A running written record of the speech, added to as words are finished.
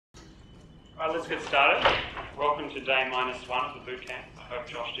Right, let's get started. Welcome to day -1 of the bootcamp. I hope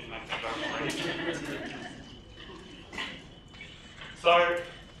Josh didn't make the joke already. So,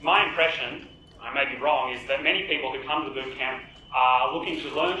 my impression, I may be wrong, is that many people who come to the bootcamp are looking to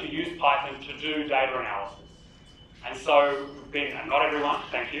learn to use Python to do data analysis. And so, and not everyone,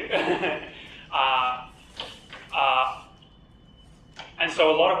 thank you. And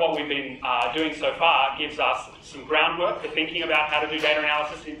so a lot of what we've been doing so far gives us some groundwork for thinking about how to do data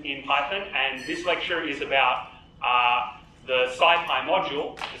analysis in Python, and this lecture is about the SciPy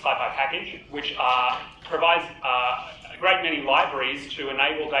module, the SciPy package, which provides a great many libraries to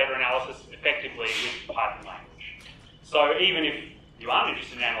enable data analysis effectively with Python language. So even if you aren't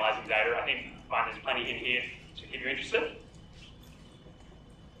interested in analysing data, I think there's plenty in here to keep you interested.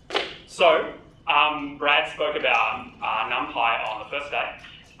 So, Brad spoke about NumPy on the first day,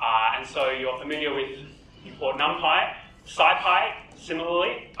 and so you're familiar with import NumPy. SciPy,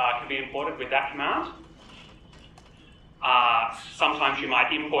 similarly, can be imported with that command. Sometimes you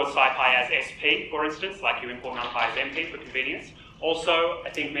might import SciPy as SP, for instance, like you import NumPy as MP for convenience. Also, I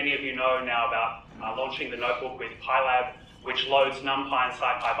think many of you know now about launching the notebook with PyLab, which loads NumPy and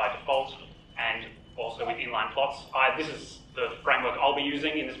SciPy by default, and also with inline plots. This is the framework I'll be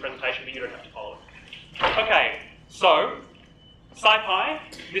using in this presentation, but you don't have to follow it. Okay, so SciPy,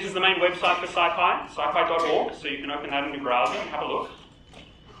 this is the main website for SciPy, scipy.org, so you can open that in your browser and have a look.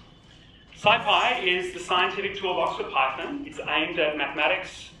 SciPy is the scientific toolbox for Python. It's aimed at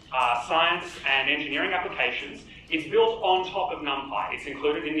mathematics, science, and engineering applications. It's built on top of NumPy. It's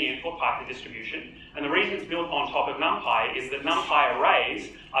included in the import Python distribution. And the reason it's built on top of NumPy is that NumPy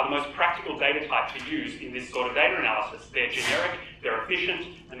arrays are the most practical data type to use in this sort of data analysis. They're generic, they're efficient,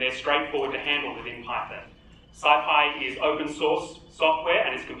 and they're straightforward to handle within Python. SciPy is open source software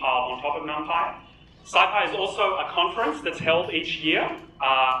and is compiled on top of NumPy. SciPy is also a conference that's held each year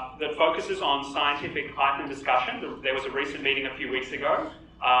that focuses on scientific Python discussion. There was a recent meeting a few weeks ago.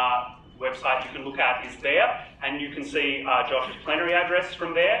 Website you can look at is there, and you can see Josh's plenary address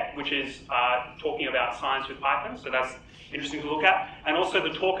from there, which is talking about science with Python, so that's interesting to look at, and also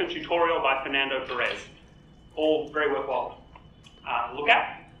the talk and tutorial by Fernando Perez, all very worthwhile to look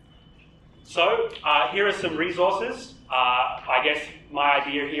at. So here are some resources. I guess my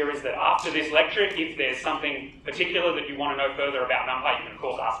idea here is that after this lecture, if there's something particular that you want to know further about NumPy, you can of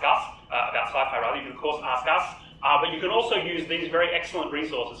course ask us, about SciPy rather, you can of course ask us. But you can also use these very excellent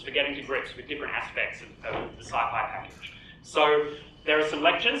resources for getting to grips with different aspects of the SciPy package. So there are some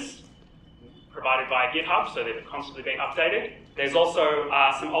lectures provided by GitHub, so they're constantly being updated. There's also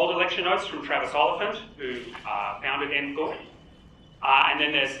some older lecture notes from Travis Oliphant, who founded NThought. And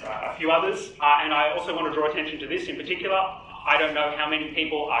then there's a few others. And I also want to draw attention to this in particular. I don't know how many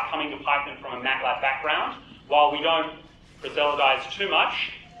people are coming to Python from a MATLAB background. While we don't proselytize too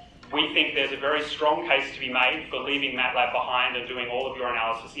much, we think there's a very strong case to be made for leaving MATLAB behind and doing all of your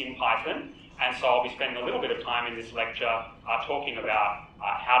analysis in Python. And so I'll be spending a little bit of time in this lecture talking about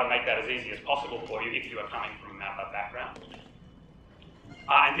how to make that as easy as possible for you if you are coming from a MATLAB background.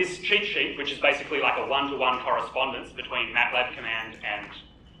 And this cheat sheet, which is basically like a one-to-one correspondence between MATLAB command and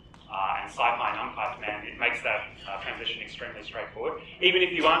SciPy NumPy command, it makes that transition extremely straightforward. Even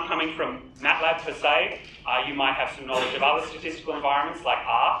if you aren't coming from MATLAB per se, you might have some knowledge of other statistical environments like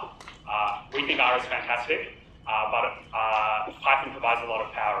R. We think R is fantastic, but Python provides a lot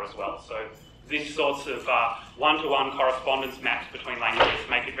of power as well. So these sorts of one-to-one correspondence maps between languages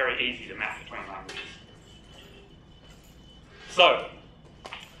make it very easy to map between languages. So,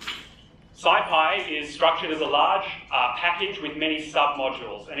 SciPy is structured as a large package with many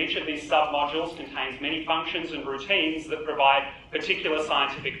sub-modules, and each of these sub-modules contains many functions and routines that provide particular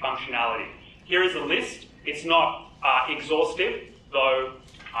scientific functionality. Here is a list. It's not exhaustive, though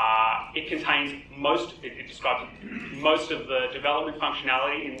it contains it describes most of the development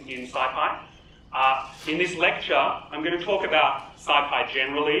functionality in SciPy. In this lecture, I'm going to talk about SciPy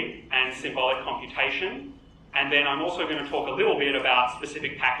generally and symbolic computation, and then I'm also going to talk a little bit about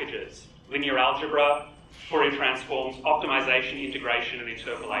specific packages. Linear algebra, Fourier transforms, optimization, integration, and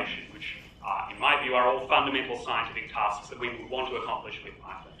interpolation, which, in my view, are all fundamental scientific tasks that we would want to accomplish with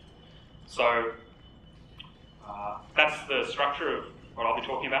Python. So that's the structure of what I'll be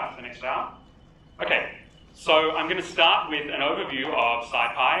talking about for the next hour. Okay, so I'm going to start with an overview of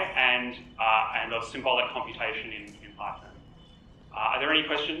SciPy and of symbolic computation in Python. Are there any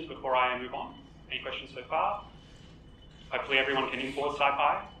questions before I move on? Any questions so far? Hopefully everyone can import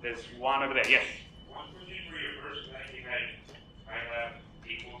SciPy. There's one over there. Yes? One question for your first slide, you had PyLab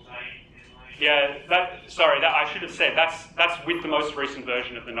equal sign. Yeah, I should have said, that's with the most recent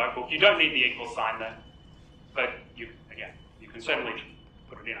version of the notebook. You don't need the equal sign there, but you can certainly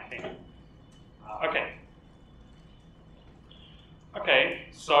put it in, I think. Okay,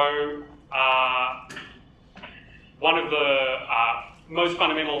 so one of the most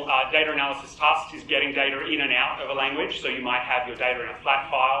fundamental data analysis tasks is getting data in and out of a language. So you might have your data in a flat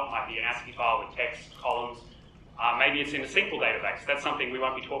file, might be an ASCII file with text, columns. Maybe it's in a SQL database. That's something we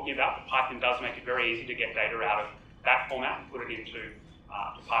won't be talking about, but Python does make it very easy to get data out of that format and put it into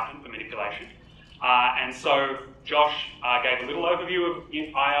Python for manipulation. And so Josh gave a little overview of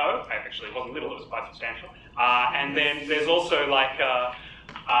I/O. Actually, it wasn't little, it was quite substantial. And then there's also like a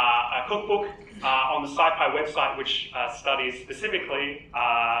cookbook on the SciPy website which studies specifically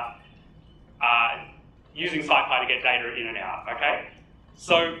using SciPy to get data in and out, okay?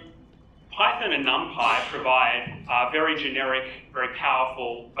 So Python and NumPy provide very generic, very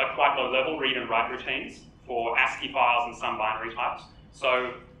powerful, but quite low-level read and write routines for ASCII files and some binary types.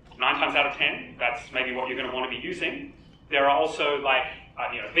 So 9 times out of 10, that's maybe what you're going to want to be using. There are also like,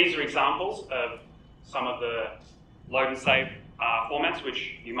 these are examples of some of the load and save formats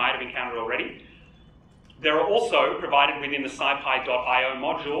which you might have encountered already. There are also provided within the scipy.io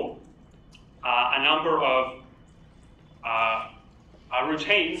module a number of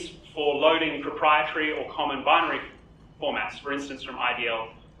routines for loading proprietary or common binary formats, for instance from IDL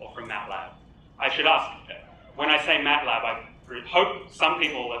or from MATLAB. I should ask, when I say MATLAB, I hope some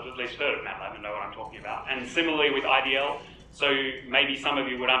people have at least heard of MATLAB and know what I'm talking about. And similarly with IDL, so maybe some of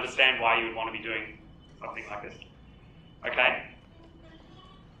you would understand why you would want to be doing something like this. Okay?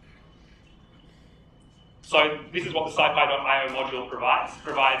 So this is what the scipy.io module provides.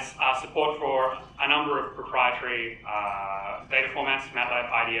 Provides support for a number of proprietary data formats, MATLAB,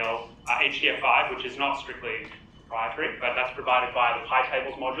 IDL, HDF5, which is not strictly proprietary, but that's provided by the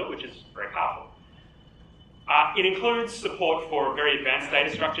PyTables module, which is very powerful. It includes support for very advanced data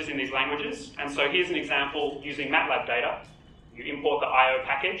structures in these languages. And so here's an example using MATLAB data. You import the IO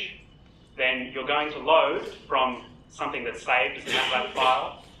package, then you're going to load from something that's saved as a MATLAB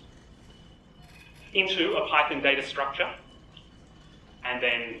file into a Python data structure, and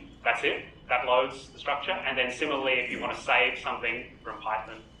then that's it. That loads the structure. And then similarly, if you want to save something from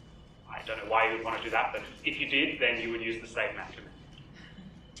Python, I don't know why you would want to do that, but if you did, then you would use the save map command.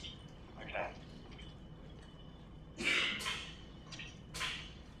 Okay.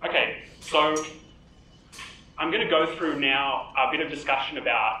 Okay, so I'm going to go through now a bit of discussion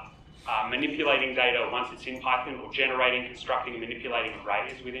about manipulating data once it's in Python, or generating, constructing, and manipulating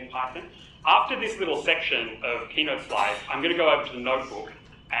arrays within Python. After this little section of keynote slides, I'm going to go over to the notebook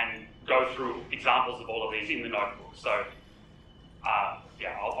and go through examples of all of these in the notebook. So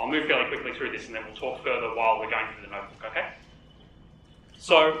yeah, I'll move fairly quickly through this and then we'll talk further while we're going through the notebook, okay?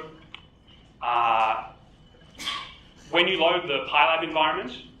 So when you load the PyLab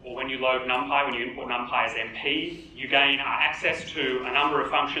environment, or when you load NumPy, when you import NumPy as MP, you gain access to a number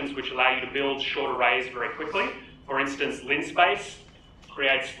of functions which allow you to build short arrays very quickly. For instance, linspace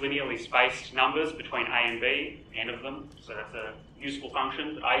creates linearly spaced numbers between A and B, n of them, so that's a useful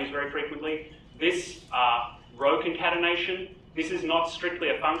function that I use very frequently. This row concatenation, this is not strictly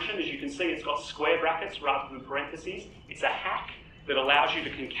a function. As you can see, it's got square brackets rather than parentheses. It's a hack that allows you to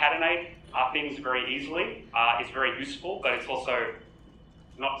concatenate things very easily. It's very useful, but it's also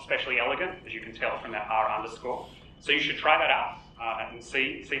not especially elegant, as you can tell from that R underscore. So you should try that out and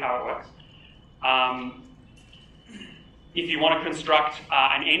see how it works. If you want to construct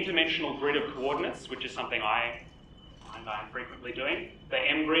an n-dimensional grid of coordinates, which is something I'm frequently doing, the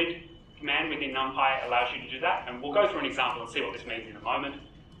mgrid command within NumPy allows you to do that, and we'll go through an example and see what this means in a moment.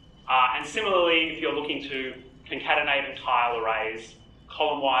 And similarly, if you're looking to concatenate and tile arrays,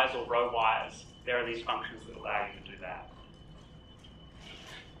 column-wise or row-wise, there are these functions that allow you to do that.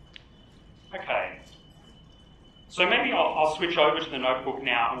 Okay, so maybe I'll switch over to the notebook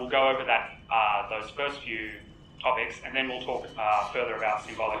now and we'll go over that those first few topics, and then we'll talk further about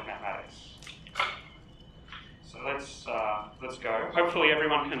symbolic mathematics. So let's go. Hopefully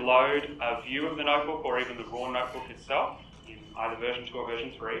everyone can load a view of the notebook or even the raw notebook itself in either version 2 or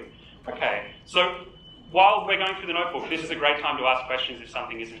version 3. Okay, so while we're going through the notebook, this is a great time to ask questions if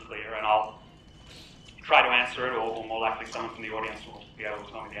something isn't clear, and I'll try to answer it, or more likely someone from the audience will be able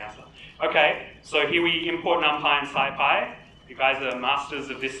to tell me the answer. Okay, so here we import NumPy and SciPy. You guys are masters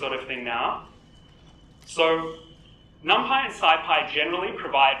of this sort of thing now. So NumPy and SciPy generally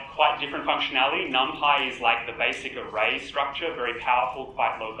provide quite different functionality. NumPy is like the basic array structure, very powerful,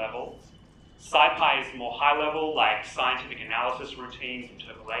 quite low level. SciPy is more high level, like scientific analysis routines,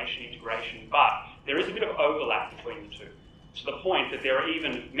 interpolation, integration, but there is a bit of overlap between the two, to the point that there are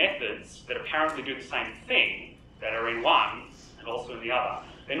even methods that apparently do the same thing that are in one and also in the other.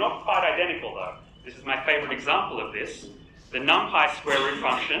 They're not quite identical though. This is my favorite example of this. The NumPy square root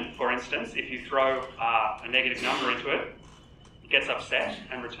function, for instance, if you throw a negative number into it, it gets upset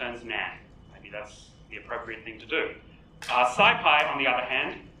and returns nan. Maybe that's the appropriate thing to do. SciPy, on the other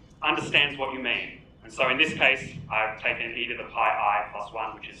hand, understands what you mean. And so in this case, I've taken e to the pi I plus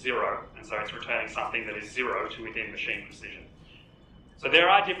 1, which is 0, and so it's returning something that is 0 to within machine precision. So there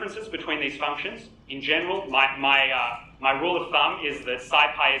are differences between these functions. In general, my rule of thumb is that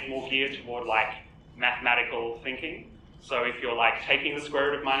SciPy is more geared toward like mathematical thinking. So if you're like taking the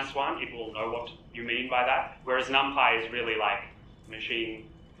square root of -1, it will know what you mean by that. Whereas NumPy is really like machine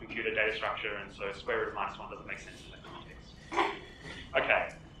computer data structure, and so square root of -1 doesn't make sense in that context. Okay.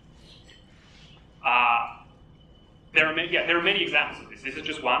 There are many examples of this. This is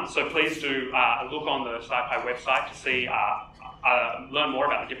just one. So please do look on the SciPy website to see, learn more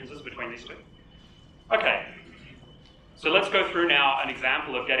about the differences between these two. Okay. So let's go through now an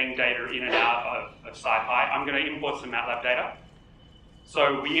example of getting data in and out of SciPy. I'm going to import some MATLAB data.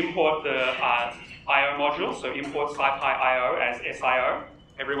 So we import the I/O module, so import SciPy I/O as SIO.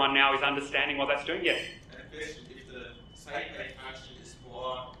 Everyone now is understanding what that's doing? Yes? Question, if the SciPy function is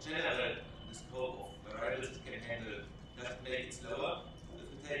more general in the scope of variables it can handle, does it make it slower? If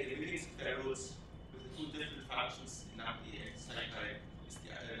we take the unit square roots with the two different functions in NumPy and SciPy, is the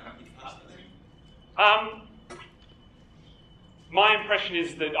NumPy faster then? My impression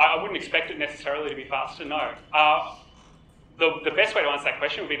is that I wouldn't expect it necessarily to be faster, no. The best way to answer that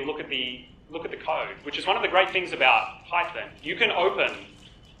question would be to look at the code, which is one of the great things about Python. You can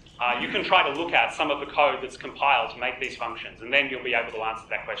you can try to look at some of the code that's compiled to make these functions, and then you'll be able to answer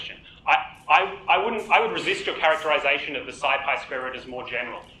that question. I would resist your characterization of the SciPy square root as more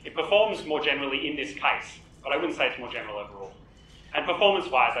general. It performs more generally in this case, but I wouldn't say it's more general overall. And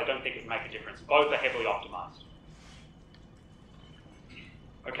performance-wise, I don't think it would make a difference. Both are heavily optimized.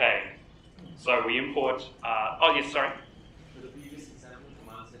 Okay, so we import, oh yes, sorry. For the previous example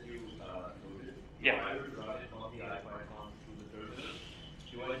commands that you loaded, Yeah. I would run it on the IPython through the terminal.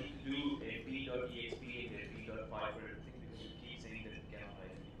 Do I need to do mp.exp and mp.py for everything? Because you keep saying that it cannot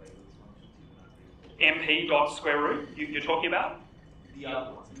identify those functions, you will not be able to. MP dot square root, you're talking about? The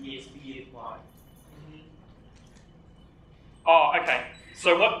other ones, exp and py. Oh, okay.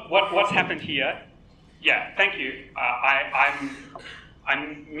 So what's happened here? Yeah, thank you.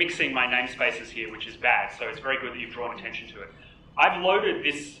 I'm mixing my namespaces here, which is bad, so it's very good that you've drawn attention to it. I've loaded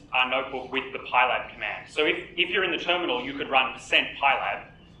this notebook with the pylab command. So if you're in the terminal, you could run %pylab,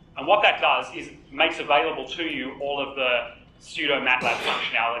 and what that does is makes available to you all of the pseudo MATLAB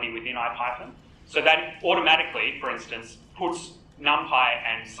functionality within IPython. So that automatically, for instance, puts NumPy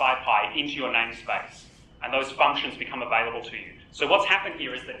and SciPy into your namespace, and those functions become available to you. So what's happened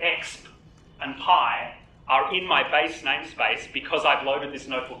here is that exp and py are in my base namespace because I've loaded this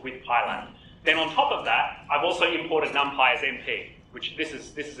notebook with pylab. Then on top of that, I've also imported NumPy as MP, which this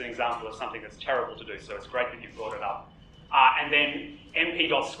is an example of something that's terrible to do, so it's great that you've brought it up. And then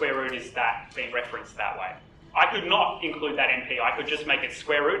mp.square root is that being referenced that way. I could not include that MP, I could just make it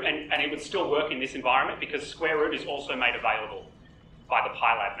square root, and it would still work in this environment because square root is also made available by the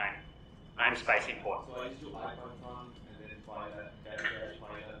pylab namespace import. So I just do IPython and then pylab.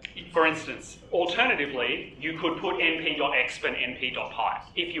 For instance, alternatively, you could put np.exp and np.py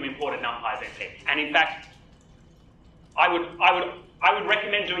if you imported NumPy as np. And in fact, I would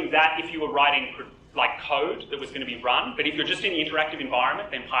recommend doing that if you were writing like code that was going to be run. But if you're just in the interactive environment,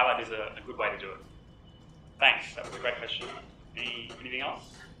 then pylab is a good way to do it. Thanks. That was a great question. Anything else?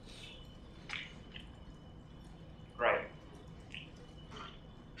 Great.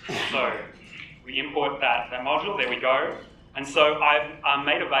 So we import that module. There we go. And so I've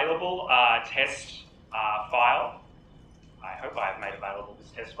made available a test file. I hope I have made available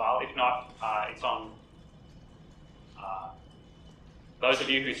this test file. If not, it's on. Those of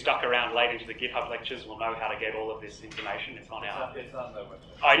you who stuck around late into the GitHub lectures will know how to get all of this information. It's on our. It's on the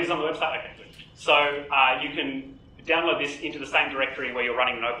website. Oh, it is on the website? Okay, good. So you can download this into the same directory where you're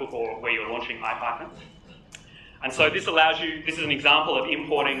running the notebook or where you're launching IPython. And so this allows you, this is an example of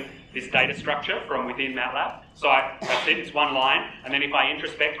importing this data structure from within MATLAB. So that's it, it's one line. And then if I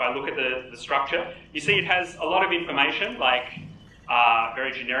introspect, if I look at the structure, you see it has a lot of information, like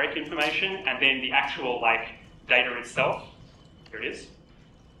very generic information, and then the actual like data itself. Here it is.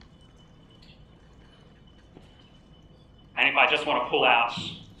 And if I just want to pull out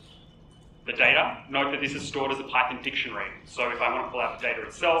the data, note that this is stored as a Python dictionary. So if I want to pull out the data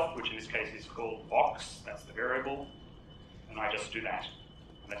itself, which in this case is called box, that's the variable, and I just do that.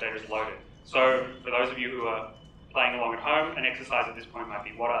 And the data is loaded. So for those of you who are playing along at home, an exercise at this point might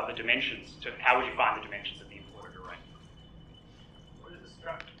be, what are the dimensions? How would you find the dimensions of the imported array? What is a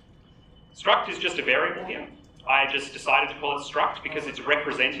struct? Struct is just a variable here. I just decided to call it struct because it's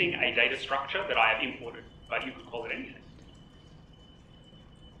representing a data structure that I have imported, but you could call it anything.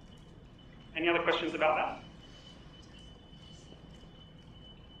 Any other questions about that?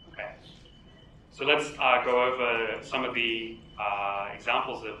 Okay. So let's go over some of the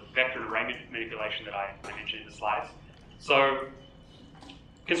examples of vector and array manipulation that I mentioned in the slides. So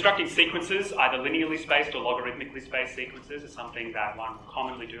constructing sequences, either linearly spaced or logarithmically spaced sequences, is something that one will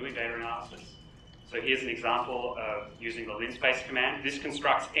commonly do in data analysis. So here's an example of using the linspace command. This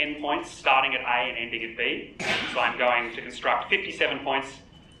constructs endpoints starting at A and ending at B. So I'm going to construct 57 points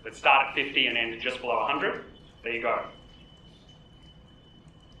that start at 50 and end just below 100. There you go.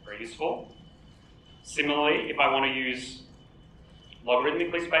 Very useful. Similarly, if I want to use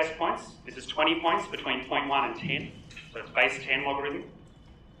logarithmically spaced points, this is 20 points between 0.1 and 10. So it's base 10 logarithm.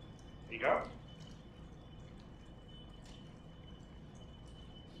 There you go.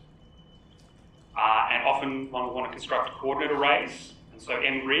 And often one will want to construct coordinate arrays, and so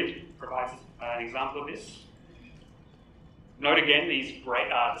mgrid provides an example of this. Note again these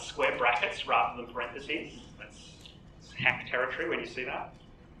the square brackets rather than parentheses. That's hack territory when you see that,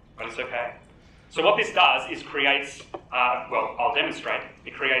 but it's okay. So what this does is creates, well, I'll demonstrate.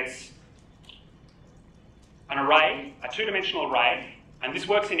 It creates an array, a two-dimensional array, and this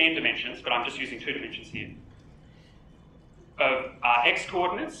works in n dimensions, but I'm just using 2 dimensions here, of x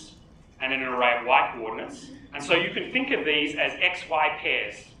coordinates, and in an array of y coordinates. And so you can think of these as x-y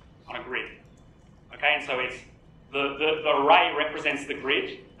pairs on a grid. Okay, and so it's the array represents the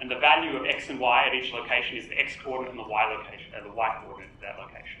grid, and the value of x and y at each location is the x coordinate and the y location, the y coordinate at that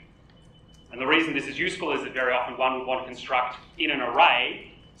location. And the reason this is useful is that very often one would want to construct in an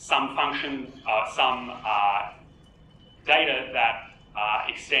array some function, some data that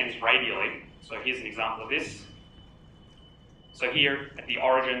extends radially. So here's an example of this. So here at the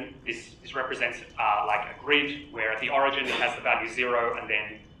origin, this represents like a grid where at the origin it has the value 0, and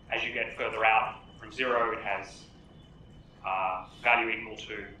then as you get further out from 0, it has value equal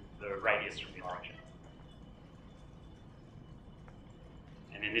to the radius from the origin.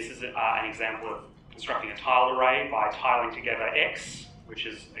 And then this is an example of constructing a tile array by tiling together x, which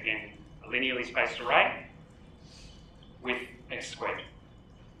is again a linearly spaced array, with x squared.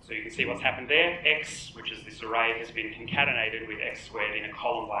 So you can see what's happened there. X, which is this array, has been concatenated with x squared in a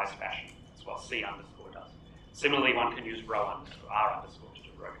column-wise fashion. That's what C underscore does. Similarly, one can use row underscore, R underscore to do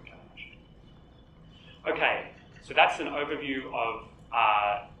row concatenation. Okay, so that's an overview of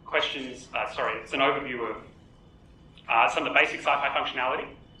questions. It's an overview of some of the basic SciPy functionality.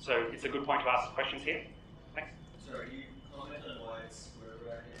 So it's a good point to ask questions here. Thanks. Sorry, you comment on why it's square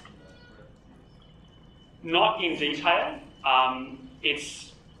bracket and Not in detail. It's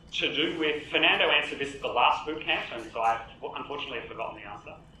to do with, Fernando answered this at the last bootcamp, and so I've unfortunately forgotten the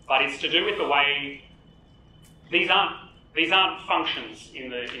answer. But it's to do with the way these aren't functions in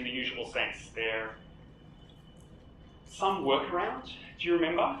the usual sense. They're some workaround. Do you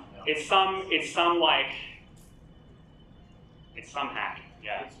remember? No. It's some hack.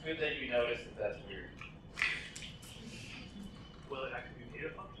 Yeah. It's good that you noticed that that's weird. Will it actually be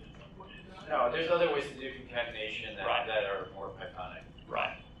data functions? No, there's other ways to do concatenation that, right, that are more Pythonic.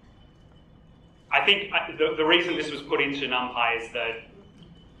 Right. I think the reason this was put into NumPy is that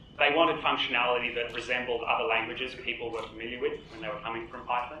they wanted functionality that resembled other languages people were familiar with when they were coming from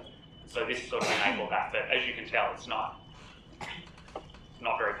Python. So this sort of enabled that, but as you can tell, it's not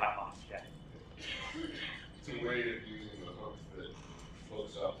very Pythonic. Yeah. It's a way of using the hook that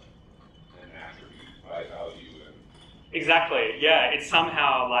looks up an attribute by value. And exactly. Yeah. It's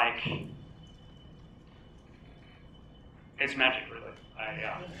somehow like it's magic, really.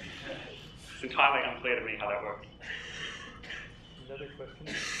 Yeah. It's entirely unclear to me how that worked. Another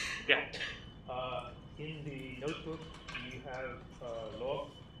question. Yeah. In the notebook, you have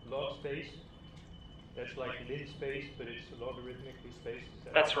log space. That's like lin space, but it's logarithmically spaced.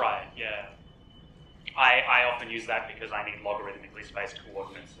 That's right. Yeah. I often use that because I need logarithmically spaced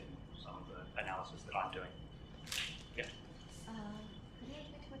coordinates in some of the analysis that I'm doing. Yeah. Could you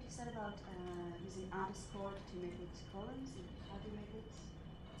repeat what you said about using underscore to make it columns? How do you make it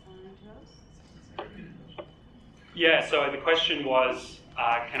rows? Yeah, so the question was,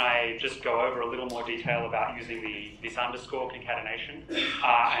 can I just go over a little more detail about using this underscore concatenation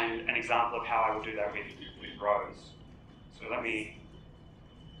and an example of how I would do that with rows.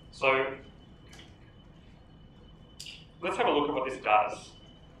 So let's have a look at what this does.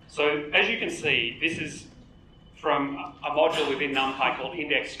 So as you can see, this is from a module within NumPy called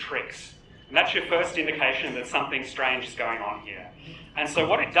index tricks. And that's your first indication that something strange is going on here. And so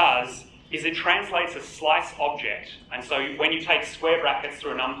what it does is it translates a slice object. And so when you take square brackets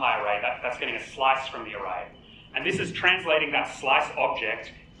through a NumPy array, that's getting a slice from the array. And this is translating that slice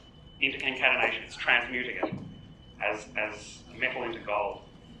object into concatenation. It's transmuting it as metal into gold.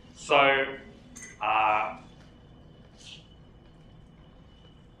 So,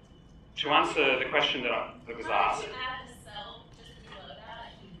 to answer the question that was How asked. did you add the cell just below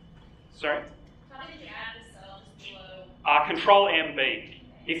that? Sorry? How did you add the cell just below? Control MB.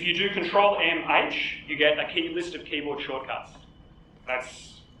 If you do Control MH, you get a list of keyboard shortcuts.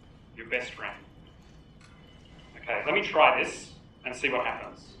 That's your best friend. Okay, let me try this and see what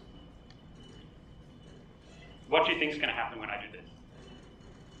happens. What do you think is going to happen when I do this?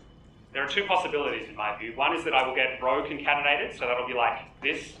 There are two possibilities in my view. One is that I will get row concatenated, so that'll be like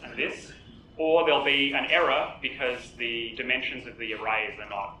this and this, or there'll be an error because the dimensions of the arrays are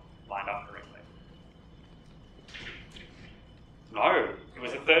not lined up correctly. No, it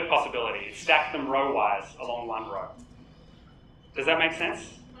was a third possibility. It stacked them row-wise along one row. Does that make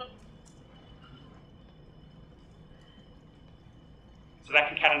sense? So that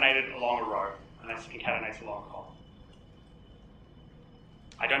concatenated along a row, and that concatenates along a column.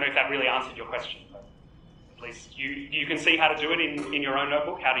 I don't know if that really answered your question, but at least you can see how to do it in your own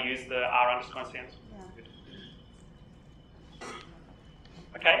notebook, how to use the R_NCs. Yeah.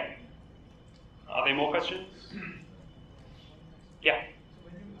 Okay. Are there more questions? Yeah.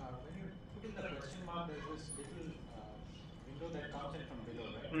 When you put in the question mark, there's this little window that comes in from below,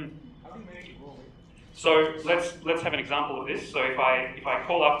 right? How do you make it go away? So let's have an example of this. So if I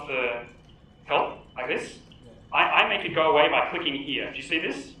call up the help like this, I make it go away by clicking here. Do you see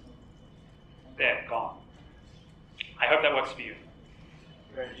this? There, gone. I hope that works for you.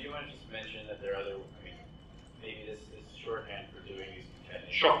 Brandon, do you want to just mention that there are other, I mean, maybe this is shorthand for doing these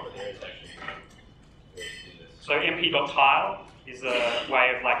concatenations, Sure. but there is actually a way to do this. So mp.tile is a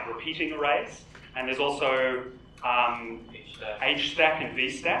way of like repeating arrays, and there's also hstack and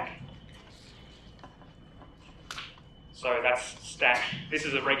vstack. So that's stack. This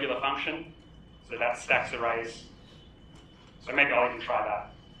is a regular function, so that stacks arrays. So maybe I'll even try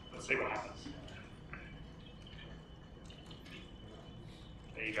that. Let's see what happens.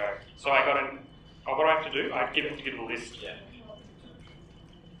 There you go. So I got an. Oh, what do I have to do? I have to give a list. Yeah.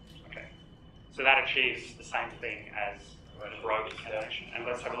 Okay. So that achieves the same thing as row concatenation. And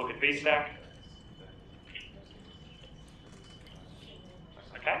let's have a look at vstack.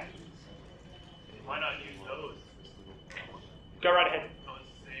 Okay. Why not use those? Go right ahead. No, it's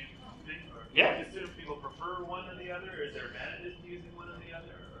the same thing? Or Yeah. Just if people prefer one or the other, or is there advantages to using one or the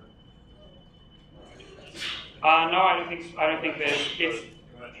other? Or? No, I don't think. I don't think there's. It's.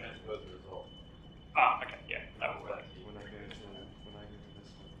 You want to transpose the result. Okay. Yeah, that will work.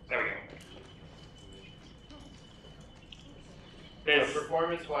 There we go. There's.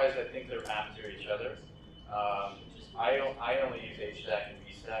 Performance-wise, I think they're mapped to each other. I only use hstack and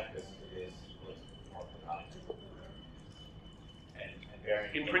vstack because it is more benign. And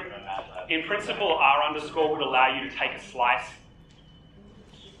varying In, from MATLAB. in principle, R_ would allow you to take a slice.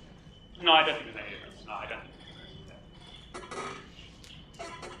 No, I don't think there's any difference. No, I don't think there's any difference.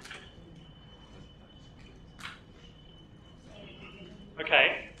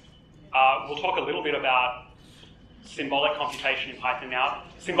 Okay, we'll talk a little bit about symbolic computation in Python now.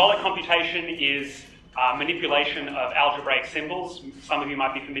 Symbolic computation is manipulation of algebraic symbols. Some of you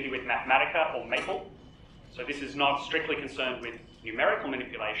might be familiar with Mathematica or Maple. So this is not strictly concerned with numerical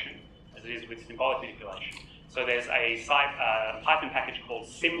manipulation as it is with symbolic manipulation. So there's a Python package called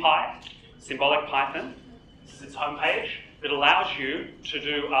SymPy, Symbolic Python. This is its homepage that allows you to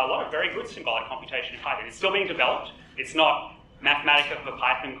do a lot of very good symbolic computation in Python. It's still being developed. It's not Mathematica for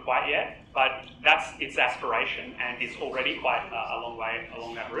Python quite yet, but that's its aspiration and is already quite a long way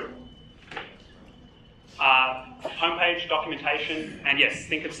along that route. Homepage, documentation, and yes,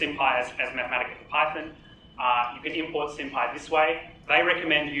 think of SymPy as Mathematica for Python. You can import SymPy this way. They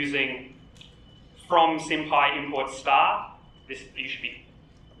recommend using from SymPy import star. You should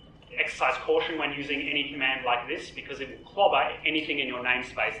exercise caution when using any command like this because it will clobber anything in your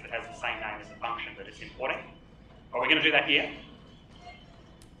namespace that has the same name as the function that it's importing. Are we going to do that here?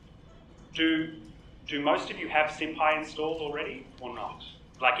 Do most of you have SymPy installed already or not?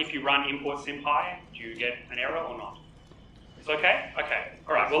 Like if you run import SymPy, do you get an error or not? It's okay? Okay.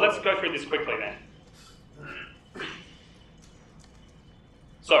 All right, well, let's go through this quickly then.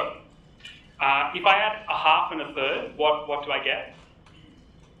 So, if I add a half and a third, what do I get?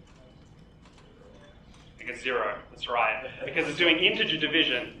 I get 0. That's right. Because it's doing integer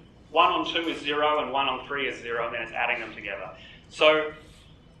division. 1 on 2 is 0 and 1 on 3 is 0, and then it's adding them together. So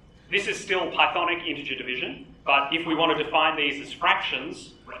this is still Pythonic integer division, but if we want to define these as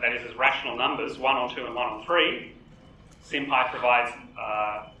fractions, that is as rational numbers, 1 on 2 and 1 on 3, SymPy provides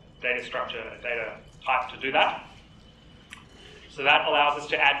data type to do that. So that allows us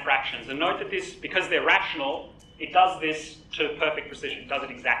to add fractions. And note that this, because they're rational, it does this to perfect precision. It does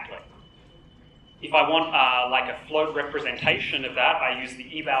it exactly. If I want like a float representation of that, I use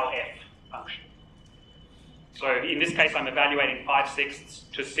the eval f function. So in this case, I'm evaluating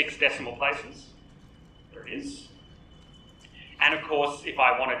 5/6 to 6 decimal places. There it is. And of course, if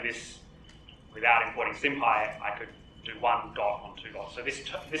I wanted this without importing SymPy, I could do 1 dot on 2 dots. So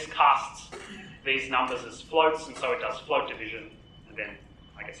this casts these numbers as floats, and so it does float division, and then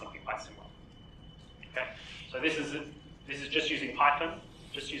I get something quite similar. Okay. So this is just using Python,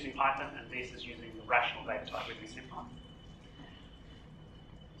 and this is using the rational data type within SymPy.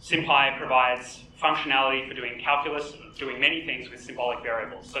 SymPy provides functionality for doing calculus, doing many things with symbolic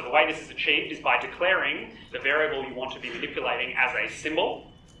variables. So the way this is achieved is by declaring the variable you want to be manipulating as a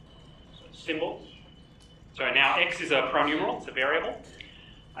symbol. So symbol. So now x is a pronumeral, it's a variable.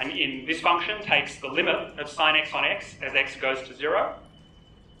 And in this function takes the limit of sin x on x as x goes to 0,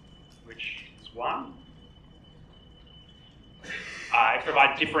 which is 1. It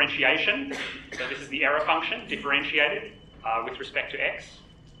provides differentiation. So this is the error function, differentiated with respect to x,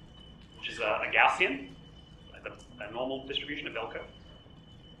 which is a Gaussian, a normal distribution, a bell curve.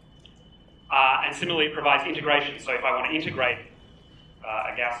 And similarly, it provides integration. So if I want to integrate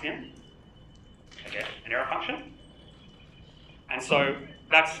a Gaussian, I get an error function. And so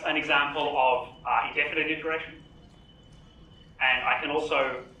that's an example of indefinite integration. And I can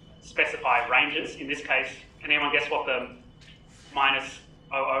also specify ranges. In this case, can anyone guess what the minus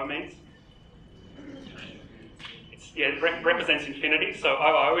OO means? It represents infinity. So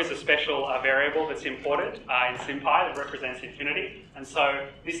OO is a special variable that's imported in SymPy that represents infinity. And so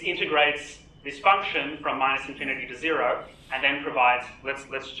this integrates this function from minus infinity to 0, and then provides,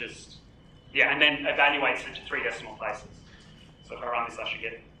 and then evaluates it to 3 decimal places. So if I run this, I should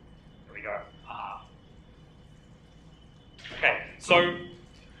get, there we go. Okay, so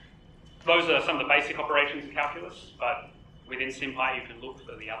those are some of the basic operations in calculus, but within SymPy you can look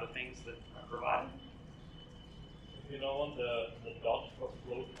for the other things that are provided. If you don't want the dot or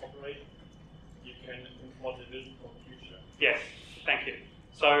float operation, you can import division from future. Yes, thank you.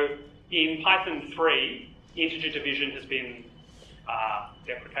 So in Python 3, integer division has been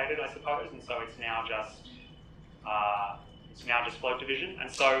deprecated, I suppose, and so it's now just float division.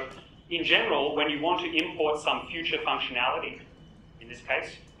 And so in general, when you want to import some future functionality, in this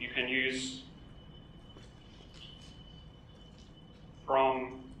case, you can use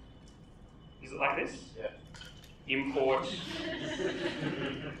from, is it like this? Yeah. Import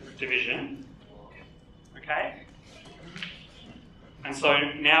division, okay? And so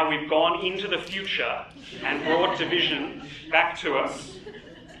now we've gone into the future and brought division back to us.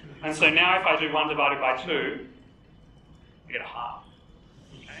 And so now if I do 1 divided by 2, I get a half.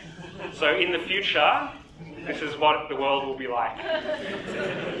 Okay? So in the future, this is what the world will be like.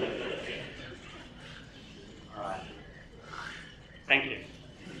 All right. Thank you.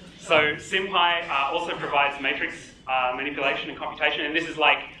 So SymPy also provides matrix manipulation and computation, and this is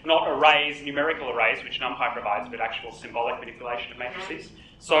like not arrays, numerical arrays, which NumPy provides, but actual symbolic manipulation of matrices.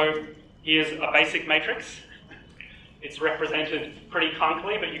 So here's a basic matrix. It's represented pretty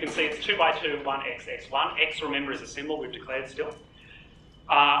clunkily, but you can see it's 2 by 2, 1x, x1. X, remember, is a symbol we've declared still.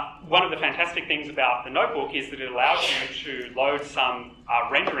 One of the fantastic things about the notebook is that it allows you to load some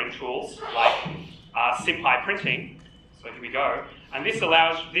rendering tools like SymPy printing. So here we go. And this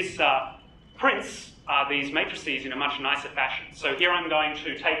prints these matrices in a much nicer fashion. So here I'm going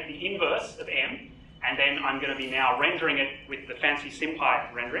to take the inverse of M, and then I'm going to be now rendering it with the fancy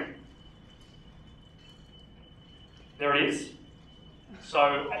SymPy rendering. There it is.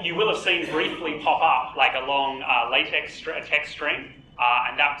 So you will have seen briefly pop up like a long latex text string,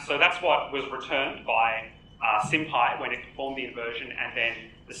 and so that's what was returned by SymPy when it performed the inversion, and then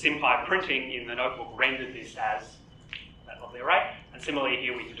the SymPy printing in the notebook rendered this as that lovely array. And similarly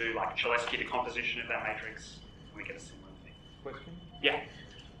here we can do like a Cholesky decomposition of that matrix, and we get a similar thing. Question? Yeah.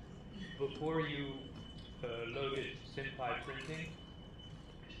 Before you loaded SymPy printing,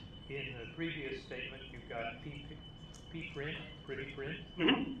 in the previous statement you've got pprint, pretty print,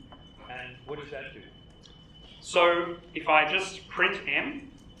 and what does that do? So if I just print M,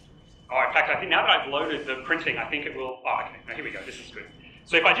 in fact I think now that I've loaded the printing, I think it will, okay, now here we go, this is good.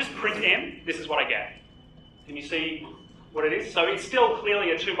 So if I just print M, this is what I get. Can you see what it is? So it's still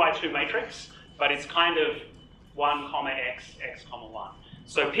clearly a 2 by 2 matrix, but it's kind of 1, x, x, 1.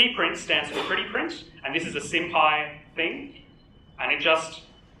 So pprint stands for pretty print, and this is a SymPy thing, and it just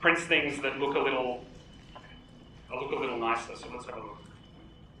prints things that look a little nicer. So let's have a look.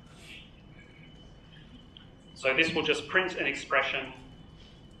 So this will just print an expression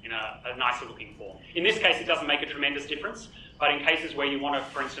in a nicer looking form. In this case, it doesn't make a tremendous difference, but in cases where you want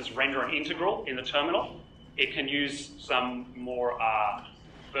to, for instance, render an integral in the terminal, it can use some more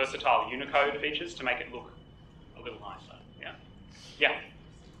versatile Unicode features to make it look a little nicer. Yeah? Yeah?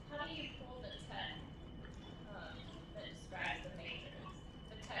 How do you pull the tech that describes the matrix,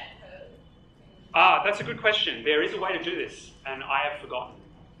 the tech code? That's a good question. There is a way to do this, and I have forgotten.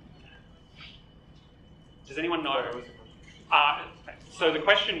 Does anyone know? So the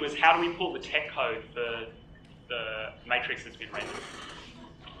question was, how do we pull the tech code for the matrix that's been rendered?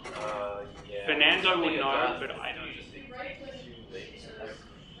 Yeah. Fernando would know, but I don't.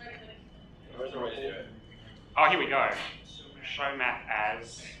 Oh, here we go. Show map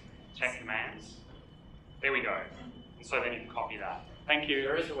as tech commands. There we go. And so then you can copy that. Thank you.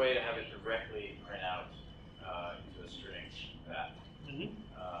 There is a way to have it directly print out into a string that.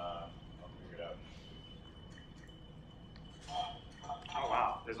 I'll figure it out. Oh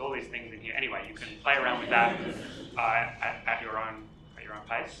wow, there's all these things in here. Anyway, you can play around with that at your own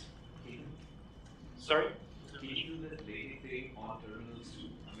pace. Sorry? Can you do that latent thing on terminals too?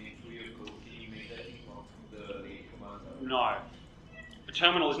 I mean, through your code, can you make that thing from the latent commands? No. The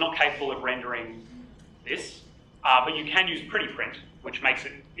terminal is not capable of rendering this, but you can use pretty print, which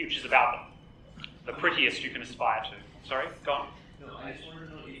is about the prettiest you can aspire to. Sorry, go on. No, I just want to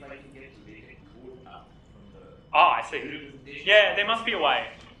know if I can get the latent code out from the. Oh, I see. Yeah, there must be a way.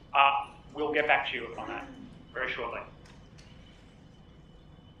 We'll get back to you on that very shortly.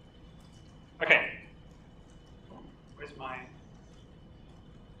 Okay. Where's my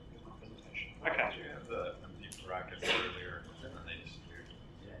presentation? Okay. Did you have the empty brackets earlier and then they disappeared?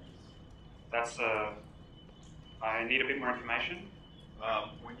 Yeah. That's I need a bit more information.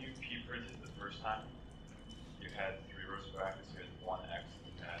 When you p-printed the first time, you had 3 rows of brackets, you had 1 x,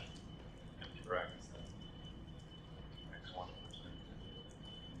 and you had empty brackets then. X1.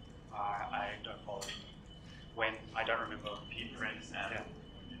 I don't follow. When? I don't remember. P-print and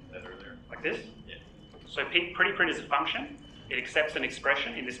you did that earlier. Like this? Yeah. So pretty print is a function. It accepts an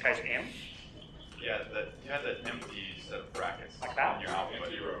expression, in this case m. Yeah, you had that empty set of brackets Like that? in your output,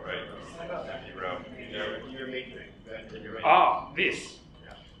 right? Empty row. Your matrix. This.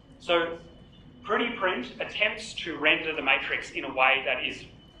 Yeah. So pretty print attempts to render the matrix in a way that is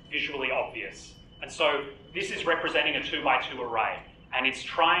visually obvious. And so this is representing a 2 by 2 array. And it's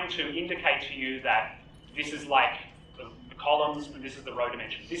trying to indicate to you that this is like the columns and this is the row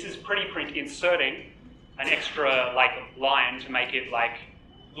dimension. This is pretty print inserting an extra line to make it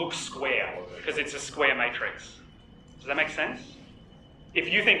look square, because it's a square matrix. Does that make sense? If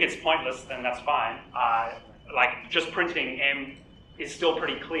you think it's pointless, then that's fine. Just printing M is still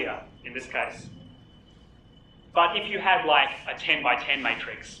pretty clear in this case. But if you had a 10 by 10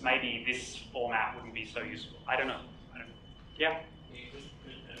 matrix, maybe this format wouldn't be so useful. I don't know. Yeah?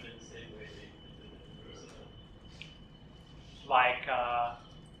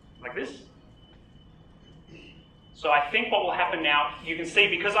 Like this? So I think what will happen now, you can see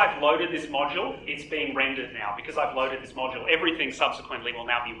because I've loaded this module, it's being rendered now. Because I've loaded this module, everything subsequently will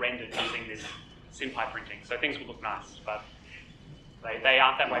now be rendered using this SymPy printing. So things will look nice, but they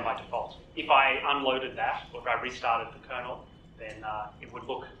aren't that way by default. If I unloaded that, or if I restarted the kernel, then it would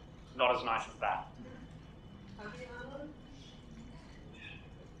look not as nice as that. How do you unload?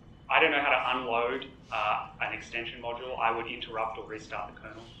 I don't know how to unload an extension module. I would interrupt or restart the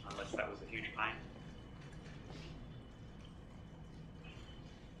kernel, unless that was a huge pain.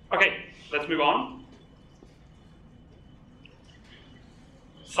 Okay, let's move on.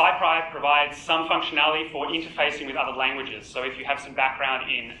 SciPy provides some functionality for interfacing with other languages. So if you have some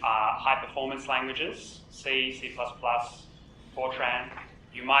background in high-performance languages, C, C++, Fortran,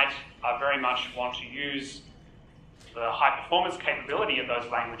 you might very much want to use the high-performance capability of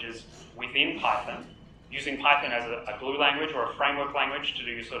those languages within Python, using Python as a glue language or a framework language to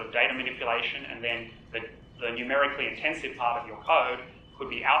do sort of data manipulation, and then the numerically intensive part of your code could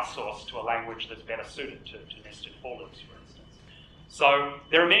be outsourced to a language that's better suited to nested for loops, for instance. So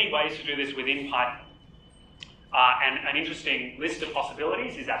there are many ways to do this within Python. And an interesting list of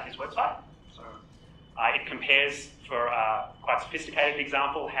possibilities is at this website. So it compares, for a quite sophisticated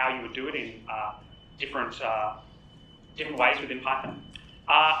example, how you would do it in different ways within Python.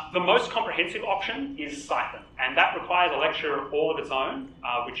 The most comprehensive option is Python, and that requires a lecture all of its own,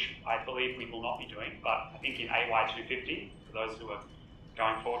 which I believe we will not be doing, but I think in AY 250, for those who are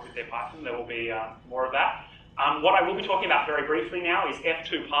going forward with their Python, there will be more of that. What I will be talking about very briefly now is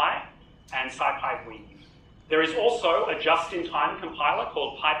F2Py and SciPy Weave. There is also a just-in-time compiler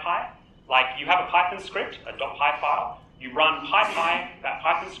called PyPy. Like, you have a Python script, a .py file, you run PyPy, that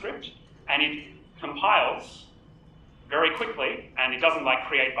Python script, and it compiles very quickly, and it doesn't like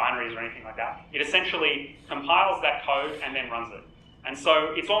create binaries or anything like that. It essentially compiles that code and then runs it. And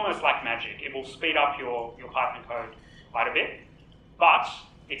so it's almost like magic. It will speed up your Python code quite a bit, but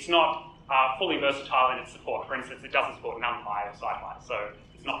it's not fully versatile in its support. For instance, it doesn't support NumPy or SciPy, so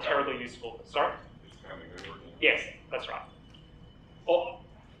it's not terribly useful. Sorry? It's coming over. Yes, that's right. Or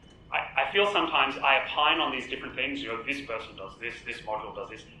I feel sometimes I opine on these different things. You know, this person does this, this module does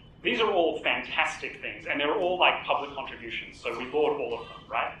this. These are all fantastic things, and they're all like public contributions, so we laud all of them,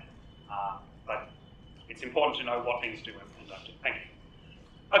 right? But it's important to know what things do and don't do. Thank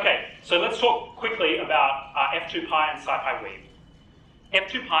you. Okay, so let's talk quickly about F2Py and SciPy Weave.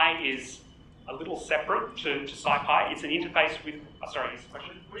 F2Py is a little separate to SciPy. It's an interface with, sorry, is the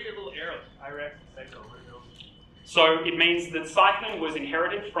question? What are your little arrows? IREX, Psycho, what are those? So it means that Cython was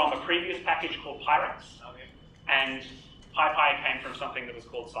inherited from a previous package called Pyrex, and PyPy came from something that was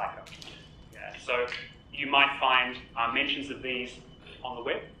called Psycho. Yeah, so you might find mentions of these on the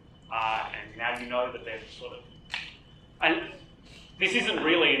web, and now you know that they're sort of... And this isn't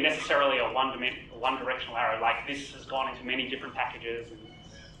really necessarily a one-directional arrow. Like, this has gone into many different packages, and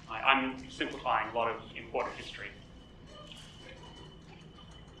I'm simplifying a lot of important history.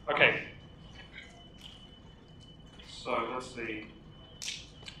 Okay. So let's see.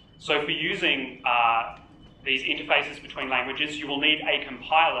 So for using these interfaces between languages, you will need a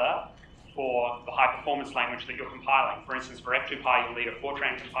compiler for the high-performance language that you're compiling. For instance, for F2Py, you'll need a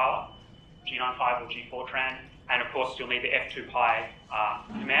Fortran compiler, G95 or G-Fortran, and of course, you'll need the F2Py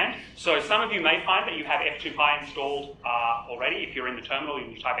command. So some of you may find that you have F2Py installed already. If you're in the terminal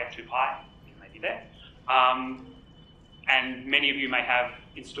and you type F2Py, it may be there. And many of you may have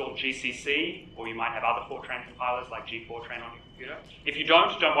installed GCC, or you might have other Fortran compilers like G-Fortran on your computer. If you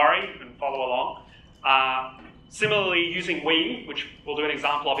don't worry, you can follow along. Similarly, using Weave, which we'll do an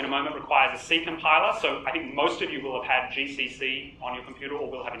example of in a moment, requires a C compiler. So I think most of you will have had GCC on your computer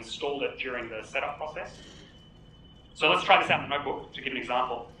or will have installed it during the setup process. So let's try this out in the notebook to give an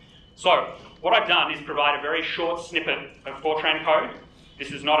example. So what I've done is provide a very short snippet of Fortran code.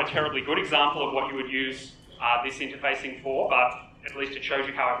 This is not a terribly good example of what you would use this interfacing for, but at least it shows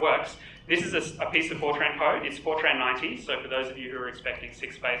you how it works. This is a piece of Fortran code. It's Fortran 90, so for those of you who are expecting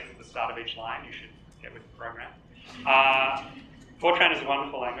 6 spaces at the start of each line, you should get with the program. Fortran is a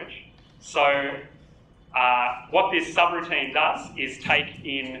wonderful language. So what this subroutine does is take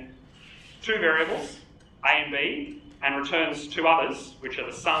in 2 variables, A and B, and returns 2 others, which are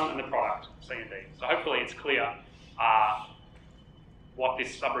the sum and the product, C and D. So hopefully it's clear what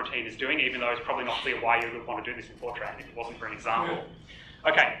this subroutine is doing, even though it's probably not clear why you would want to do this in Fortran if it wasn't for an example.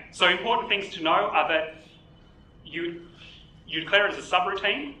 Okay, so important things to know are that you declare it as a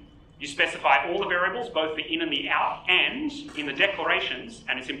subroutine. You specify all the variables, both the in and the out, and in the declarations,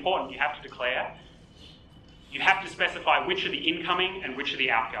 and it's important, you have to declare, you have to specify which are the incoming and which are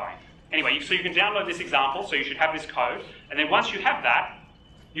the outgoing. Anyway, so you can download this example, so you should have this code, and then once you have that,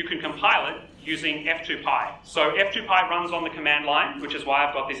 you can compile it using F2Py. So F2Py runs on the command line, which is why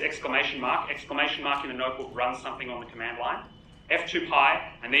I've got this exclamation mark. Exclamation mark in the notebook runs something on the command line. F2Py,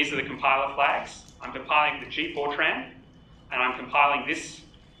 and these are the compiler flags. I'm compiling the G-Fortran, and I'm compiling this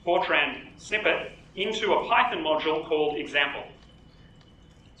Fortran snippet into a Python module called example.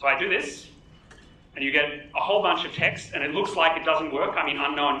 So I do this, and you get a whole bunch of text, and it looks like it doesn't work. I mean,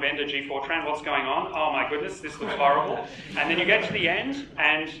 unknown vendor G-Fortran, what's going on? Oh my goodness, this looks horrible. And then you get to the end,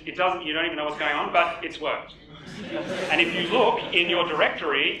 and it doesn't. You don't even know what's going on, but it's worked. And if you look in your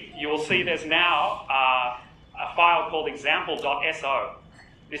directory, you will see there's now a file called example.so.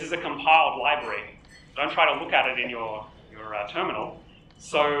 This is a compiled library. Don't try to look at it in your terminal.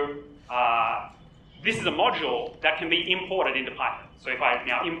 So this is a module that can be imported into Python. So if I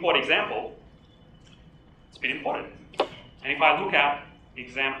now import example, it's been imported. And if I look at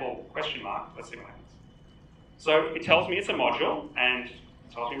example question mark, let's see what happens. So it tells me it's a module, and it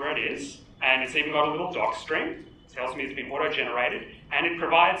tells me where it is, and it's even got a little doc string. It tells me it's been auto-generated, and it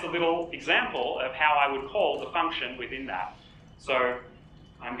provides a little example of how I would call the function within that. So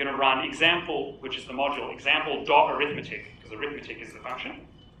I'm going to run example, which is the module, example.arithmetic, because arithmetic is the function.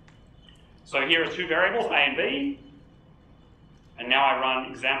 So here are 2 variables, A and B, and now I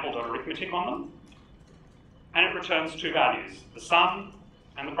run example.arithmetic on them, and it returns 2 values, the sum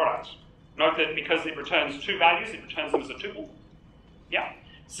and the product. Note that because it returns 2 values, it returns them as a tuple. Yeah.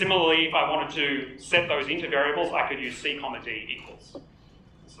 Similarly, if I wanted to set those into variables, I could use C, D equals.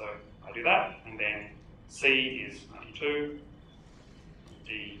 So I do that, and then C is 92,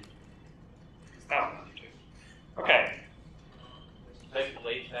 D is 1092. Okay. Type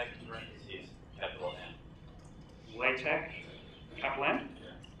LaTeX parentheses, capital N. LaTeX, capital N?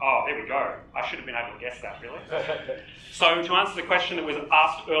 Oh, there we go. I should have been able to guess that, really. So to answer the question that was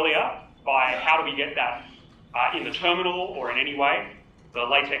asked earlier, by how do we get that in the terminal or in any way, the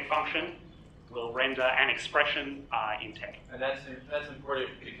LaTeX function will render an expression in TeX. And that's important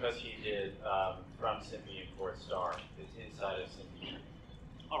because he did from Symfony import star. It's inside of Symfony.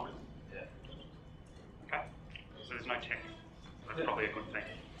 Oh, really? Yeah. Okay. So there's no TeX. That's probably a good thing.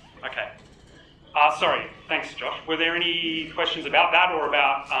 Okay. Sorry. Thanks, Josh. Were there any questions about that or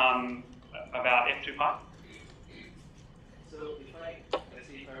about F2Py? So if let's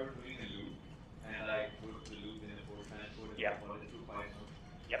say if I were doing a loop and I put the loop in a Fortran code and I call it through Python,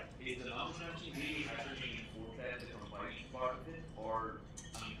 is the non-branching really happening in Fortran, the compilation part of it, or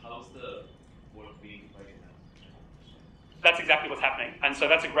how's the work being divided now? That's exactly what's happening. And so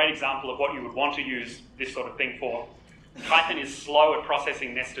that's a great example of what you would want to use this sort of thing for. Python is slow at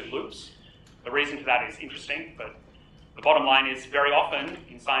processing nested loops. The reason for that is interesting, but the bottom line is very often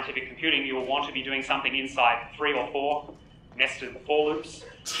in scientific computing you will want to be doing something inside 3 or 4 nested for loops,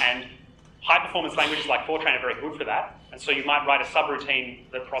 and high-performance languages like Fortran are very good for that, and so you might write a subroutine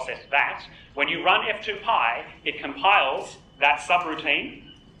that processes that. When you run F2Py, it compiles that subroutine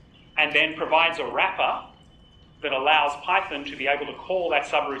and then provides a wrapper that allows Python to be able to call that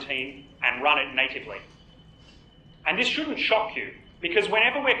subroutine and run it natively. And this shouldn't shock you, because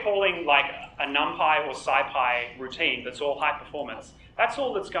whenever we're calling like a NumPy or SciPy routine that's all high performance, that's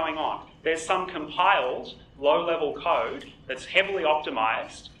all that's going on. There's some compiled low-level code that's heavily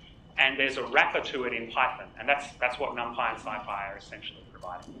optimized, and there's a wrapper to it in Python. And that's what NumPy and SciPy are essentially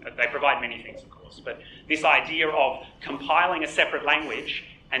providing. They provide many things, of course, but this idea of compiling a separate language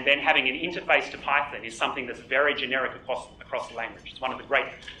and then having an interface to Python is something that's very generic across the language. It's one of the great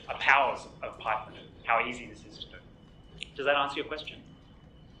powers of Python, how easy this is to do. Does that answer your question?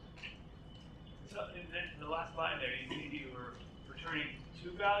 So in the last line there, you were returning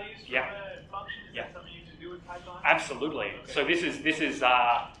 2 values from a function. Is that something you can do with Python? Absolutely. Okay. So this is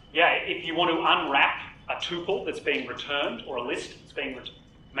if you want to unwrap a tuple that's being returned, or a list that's being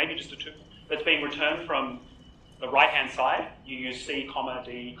maybe just a tuple that's being returned from the right-hand side, you use C, comma,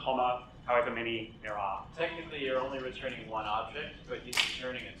 D, comma, however many there are. Technically, you're only returning one object, but he's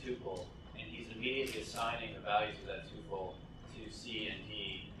returning a tuple, and he's immediately assigning the values of that tuple to C and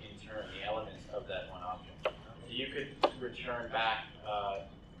D in turn, the elements of that one object. You could return back,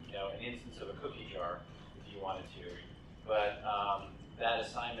 an instance of a cookie jar if you wanted to, but that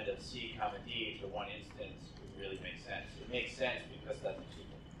assignment of C, comma, D to one instance would really make sense. It makes sense because that's a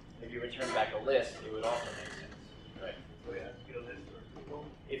tuple. If you return back a list, it would also make sense. Right.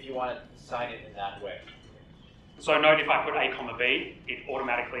 If you want to assign it in that way. So note if I put A, comma, B, it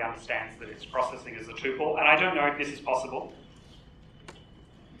automatically understands that it's processing as a tuple. And I don't know if this is possible.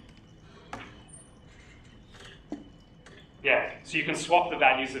 Yeah, so you can swap the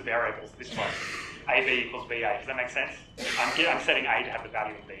values of variables this way. AB equals BA. Does that make sense? I'm setting A to have the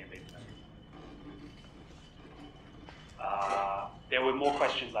value of B and B. There were more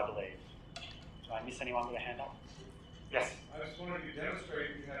questions, I believe. Did I miss anyone with a hand up? Yes? I just wanted to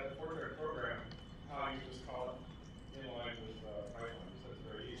demonstrate if you had a Fortran program, how you just call it in line with Python. You said it's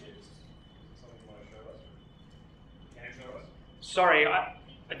very easy. Is something you want to show us? Or can show us? Sorry,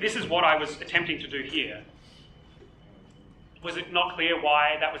 this is what I was attempting to do here. Was it not clear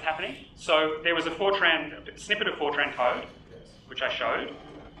why that was happening? So there was a snippet of Fortran code, which I showed.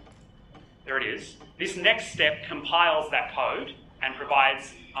 There it is. This next step compiles that code and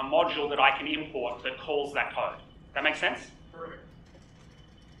provides a module that I can import that calls that code. That makes sense? Perfect.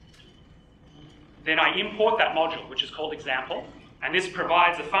 Then I import that module, which is called example, and this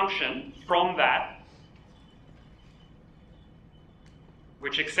provides a function from that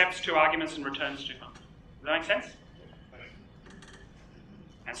which accepts 2 arguments and returns 2 functions. Does that make sense?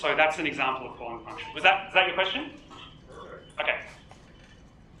 And so that's an example of calling a function. Is that your question? Perfect. Okay.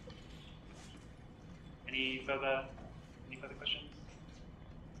 Any further questions?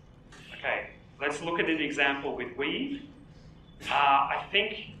 Okay, let's look at an example with Weave. I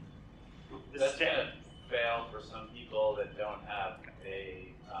think that's going to fail for some people that don't have a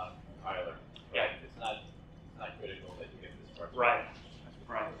compiler. Right? Yeah. It's not critical that you get this part. Right.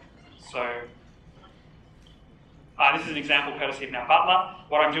 So this is an example courtesy of Matt Butler.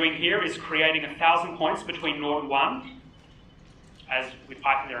 What I'm doing here is creating 1,000 points between 0 and 1. As with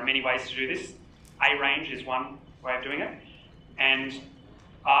Python, there are many ways to do this. A range is one way of doing it. And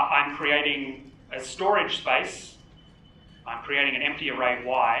I'm creating a storage space. I'm creating an empty array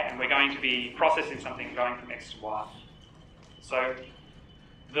Y, and we're going to be processing something going from X to Y. So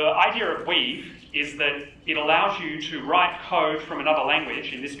the idea of Weave is that it allows you to write code from another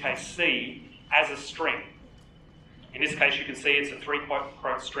language, in this case C, as a string. In this case, you can see it's a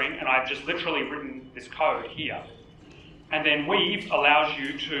 3-quote string, and I've just literally written this code here. And then weave allows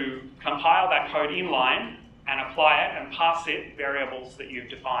you to compile that code inline and apply it and pass it variables that you've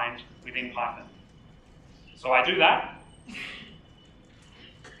defined within Python. So I do that.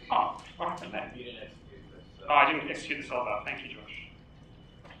 Oh, what happened there? You didn't execute this. Oh, I didn't execute this over. Thank you, Josh.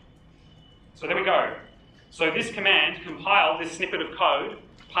 So there we go. So this command compiled this snippet of code,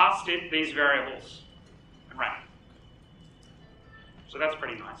 passed it these variables, and ran it. So that's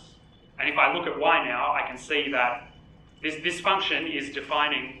pretty nice. And if I look at y now, I can see that this function is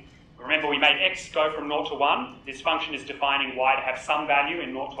defining, remember we made x go from 0 to 1. This function is defining y to have some value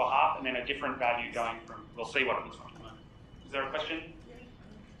in 0 to a half, and then a different value going from, we'll see what it looks like in a moment. Is there a question?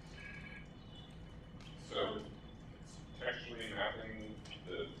 So, textually mapping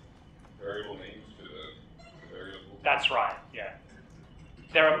the variable names to the variable? That's right, yeah.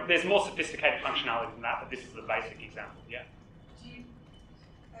 There's more sophisticated functionality than that, but this is the basic example, yeah. Do you,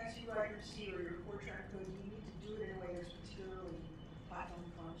 as you write your C or your Fortran code, do you need to do it in a way that's particularly Python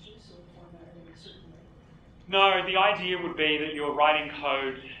conscious or formatted in a certain way? No, the idea would be that you're writing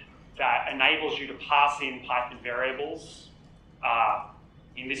code that enables you to pass in Python variables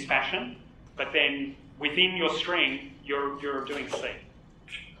in this fashion, but then within your string, you're doing C.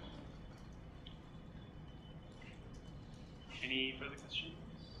 Any further questions?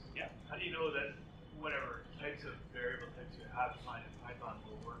 Yeah. How do you know that whatever types of variable types you have defined in Python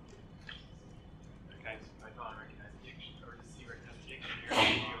will work? Okay. Python recognize dictionary or does C recognize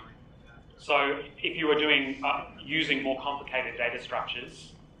dictionary? So if you were doing using more complicated data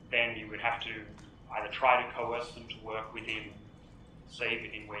structures, then you would have to either try to coerce them to work within C,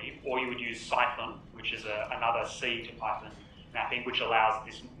 within Weave, or you would use Cython, which is another C to Python mapping, which allows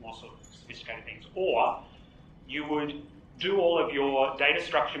this more sort of sophisticated things. Or you would do all of your data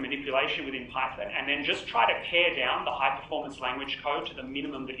structure manipulation within Python and then just try to pare down the high-performance language code to the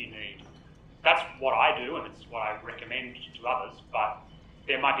minimum that you need. That's what I do, and it's what I recommend to others, but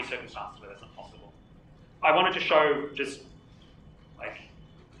there might be circumstances where that's not possible. I wanted to show just, like,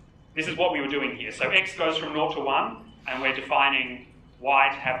 this is what we were doing here. So x goes from 0 to 1, and we're defining y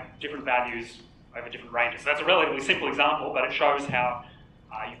to have different values over different ranges. So that's a relatively simple example, but it shows how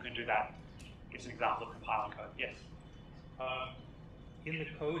you can do that. It's an example of compiling code. Yes? In the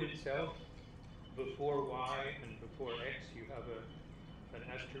code itself, before y and before x, you have an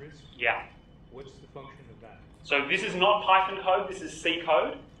asterisk? Yeah. What's the function of that? So this is not Python code, this is C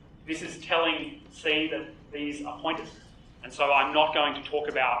code. This is telling C that these are pointers. And so I'm not going to talk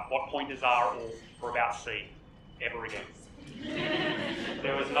about what pointers are or about C ever again.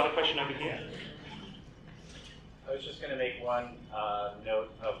 There was another question over here. I was just going to make one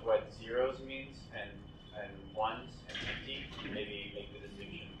note of what zeros means and ones and empty. Maybe make the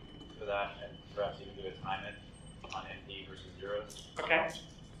distinction for that and perhaps even do a time it on empty versus zeros. Okay.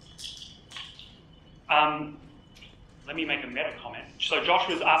 Let me make a meta comment. So Josh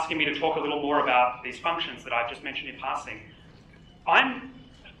was asking me to talk a little more about these functions that I've just mentioned in passing.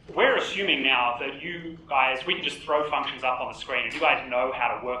 We're assuming now that you guys, we can just throw functions up on the screen and you guys know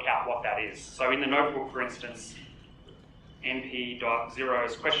how to work out what that is. So in the notebook, for instance,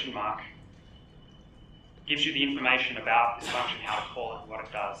 np.zeros ? Gives you the information about this function, how to call it, and what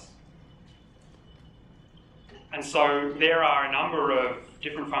it does. And so there are a number of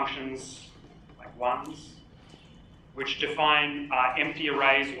different functions, like ones, which define empty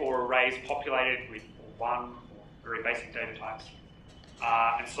arrays or arrays populated with one or very basic data types.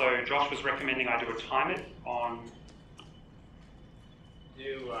 And so Josh was recommending I do a time it on.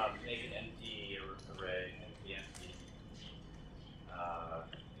 Do make an empty array, empty,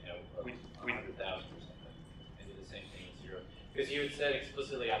 with 100,000 or something, and do the same thing with zero. Because you had said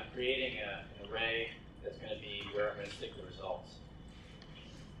explicitly, I'm creating an array that's going to be where I'm going to stick the results.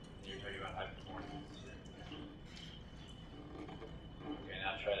 And you're talking about high performance. Okay,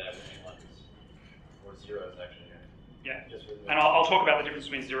 now try that with ones or zeros actually. Yeah, and I'll talk about the difference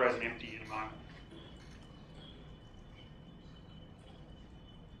between zeros and empty in a moment.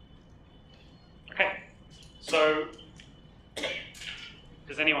 Okay, so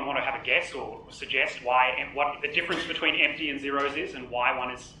does anyone want to have a guess or suggest what the difference between empty and zeros is and why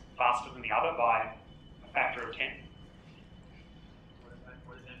one is faster than the other by a factor of 10?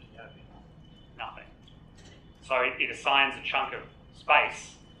 What does empty have? Nothing. So it assigns a chunk of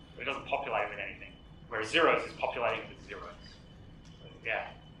space, but it doesn't populate with anything. Whereas zeros is populating with zeros. Yeah.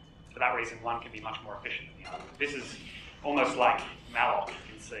 For that reason, one can be much more efficient than the other. This is almost like malloc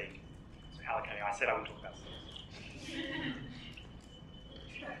in C. So allocating. I said I would talk about C.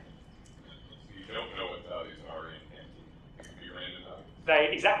 So you don't know what values are in empty. It can be random values.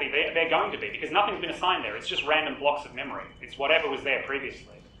 They're going to be, because nothing's been assigned there. It's just random blocks of memory. It's whatever was there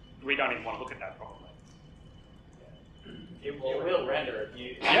previously. We don't even want to look at that probably. It will render if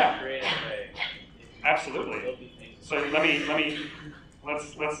you create an array. Absolutely. So let's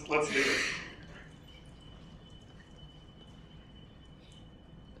do this.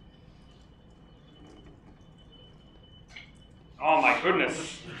 Oh my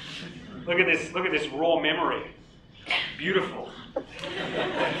goodness. Look at this raw memory. Beautiful. Yes,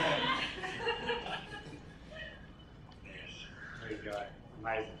 there you go.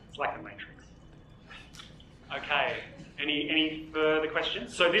 Amazing. It's like the Matrix. Okay. Any further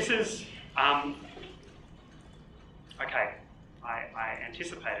questions? So this is okay. I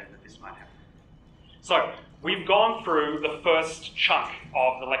anticipated that this might happen. So we've gone through the first chunk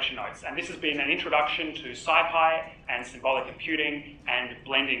of the lecture notes, and this has been an introduction to SciPy and symbolic computing and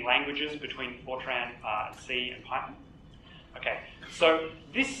blending languages between Fortran and C and Python. Okay, so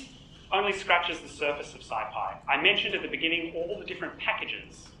this only scratches the surface of SciPy. I mentioned at the beginning all the different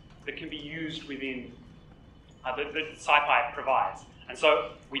packages that can be used within that SciPy provides. And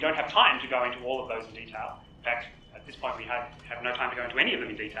so we don't have time to go into all of those in detail. In fact, at this point we have no time to go into any of them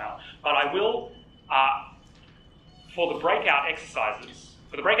in detail. But I will, for the breakout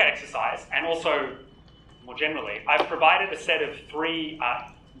exercise, and also more generally, I've provided a set of 3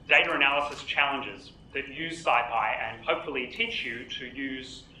 data analysis challenges that use SciPy and hopefully teach you to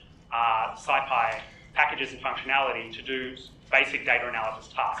use SciPy packages and functionality to do basic data analysis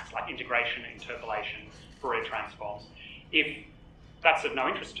tasks like integration, interpolation, Fourier transforms. If that's of no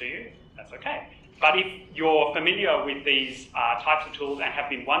interest to you, that's okay. But if you're familiar with these types of tools and have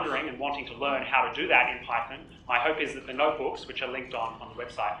been wondering and wanting to learn how to do that in Python, my hope is that the notebooks, which are linked on the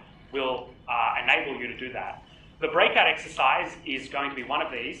website, will enable you to do that. The breakout exercise is going to be one of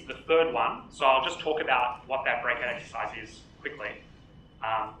these, the third one, so I'll just talk about what that breakout exercise is quickly.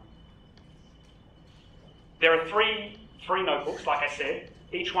 There are three notebooks, like I said.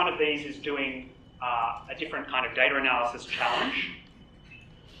 Each one of these is doing a different kind of data analysis challenge.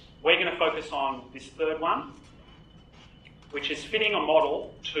 We're going to focus on this third one, which is fitting a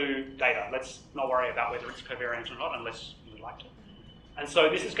model to data. Let's not worry about whether it's covariant or not, unless you would like to. And so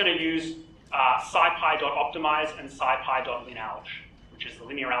this is going to use scipy.optimize and scipy.linalg, which is the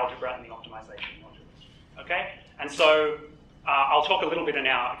linear algebra and the optimization modules. Okay? And so I'll talk a little bit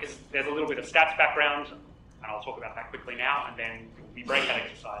now, because there's a little bit of stats background, and I'll talk about that quickly now, and then it will be breakout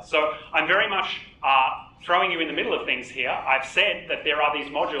exercise. So I'm very much throwing you in the middle of things here. I've said that there are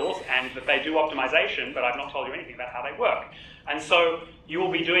these modules and that they do optimization, but I've not told you anything about how they work. And so you will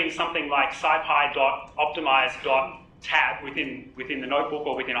be doing something like scipy.optimize.tab within the notebook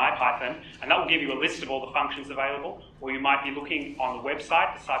or within IPython, and that will give you a list of all the functions available. Or you might be looking on the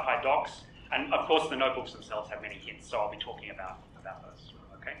website, the SciPy docs, and of course the notebooks themselves have many hints, so I'll be talking about those.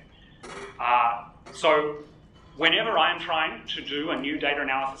 Okay. So whenever I'm trying to do a new data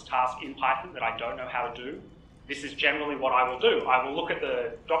analysis task in Python that I don't know how to do, this is generally what I will do. I will look at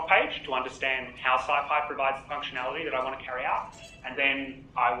the doc page to understand how SciPy provides the functionality that I want to carry out, and then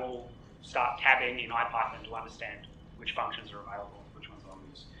I will start tabbing in IPython to understand which functions are available, which ones I'll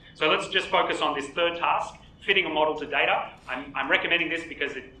use. So let's just focus on this third task, fitting a model to data. I'm recommending this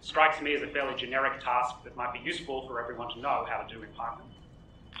because it strikes me as a fairly generic task that might be useful for everyone to know how to do in Python.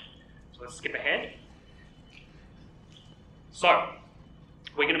 So let's skip ahead. So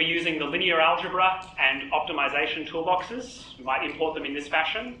we're going to be using the linear algebra and optimization toolboxes. You might import them in this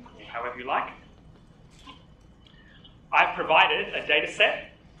fashion, however you like. I've provided a data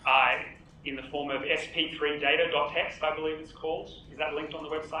set in the form of sp3data.txt, I believe it's called. Is that linked on the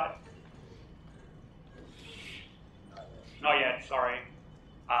website? Not yet, sorry.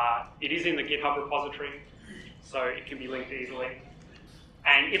 It is in the GitHub repository, so it can be linked easily.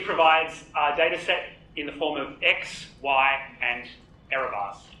 And it provides a data set in the form of x, y, and error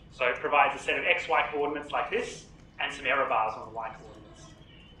bars. So it provides a set of x, y coordinates like this, and some error bars on the y coordinates.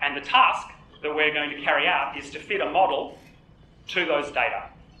 And the task that we're going to carry out is to fit a model to those data.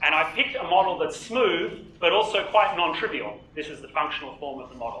 And I've picked a model that's smooth, but also quite non-trivial. This is the functional form of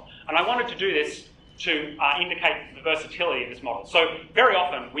the model. And I wanted to do this to indicate the versatility of this model. So very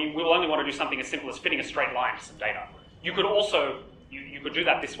often, we will only want to do something as simple as fitting a straight line to some data. You could also, you could do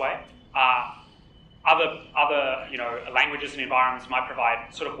that this way. Other languages and environments might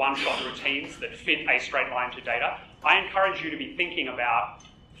provide sort of one-shot routines that fit a straight line to data. I encourage you to be thinking about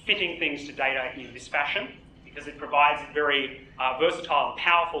fitting things to data in this fashion, because it provides very versatile and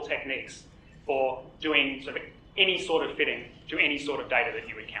powerful techniques for doing sort of any sort of fitting to any sort of data that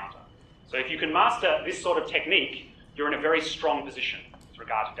you encounter. So if you can master this sort of technique, you're in a very strong position with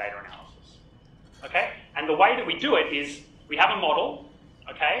regard to data analysis. Okay? And the way that we do it is we have a model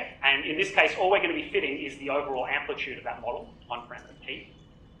in this case, all we're going to be fitting is the overall amplitude of that model, one parameter p.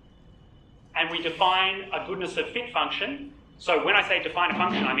 And we define a goodness of fit function. So when I say define a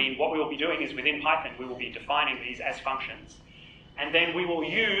function, I mean what we will be doing is within Python, we will be defining these as functions. And then we will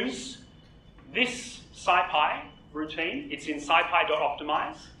use this SciPy routine. It's in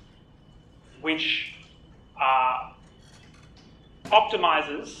scipy.optimize, which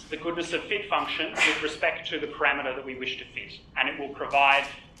optimizes the goodness of fit function with respect to the parameter that we wish to fit. And it will provide,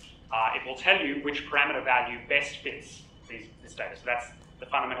 it will tell you which parameter value best fits this data. So that's the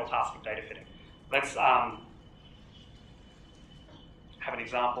fundamental task of data fitting. Let's have an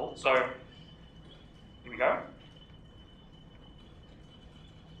example. So here we go.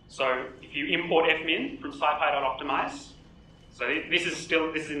 So if you import fmin from scipy.optimize, so this is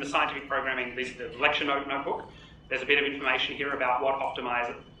in the scientific programming, this is the lecture notebook. There's a bit of information here about what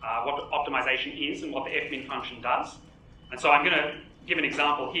optimization is and what the fmin function does. And so I'm going to give an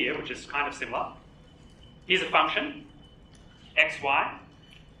example here, which is kind of similar. Here's a function, x, y,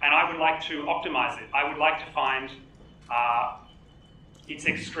 and I would like to optimize it. I would like to find its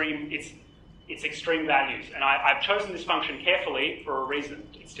extreme values. And I've chosen this function carefully for a reason.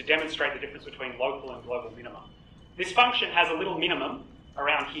 It's to demonstrate the difference between local and global minima. This function has a little minimum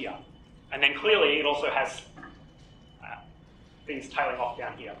around here. And then clearly it also has things tailing off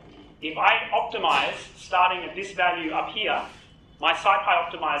down here. If I optimize starting at this value up here, my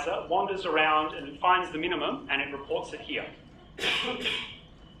SciPy optimizer wanders around and finds the minimum and it reports it here.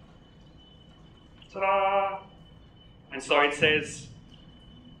 Ta-da! And so it says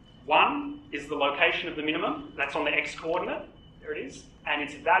 1 is the location of the minimum. That's on the x coordinate. There it is. And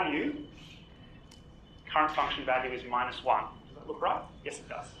its value, current function value, is -1. Does that look right? Yes, it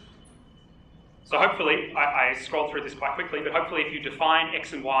does. So hopefully, I scrolled through this quite quickly, but hopefully if you define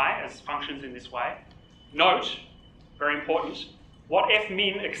x and y as functions in this way, note, very important, what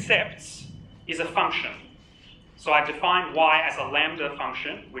fmin accepts is a function. So I defined y as a lambda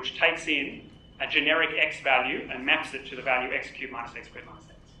function, which takes in a generic x value and maps it to the value x cubed minus x squared minus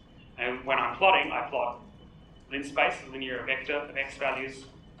x. And when I'm plotting, I plot linspace, a linear vector of x values,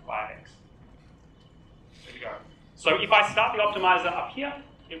 y of x. There we go. So if I start the optimizer up here,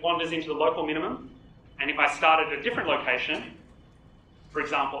 it wanders into the local minimum. And if I start at a different location, for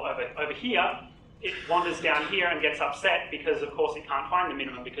example, over here, it wanders down here and gets upset because, of course, it can't find the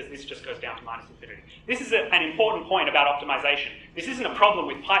minimum because this just goes down to -infinity. This is an important point about optimization. This isn't a problem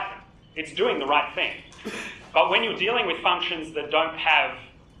with Python. It's doing the right thing. But when you're dealing with functions that don't have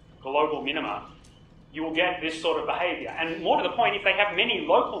global minima, you will get this sort of behavior. And more to the point, if they have many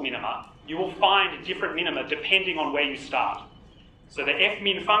local minima, you will find different minima depending on where you start. So the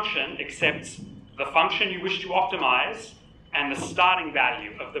fmin function accepts the function you wish to optimize and the starting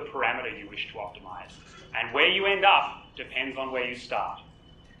value of the parameter you wish to optimize. And where you end up depends on where you start.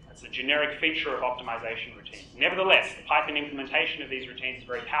 That's a generic feature of optimization routines. Nevertheless, the Python implementation of these routines is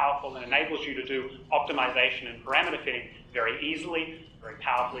very powerful and enables you to do optimization and parameter fitting very easily, very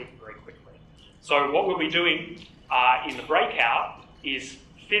powerfully, very quickly. So what we'll be doing in the breakout is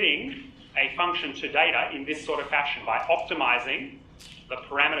fitting a function to data in this sort of fashion by optimizing the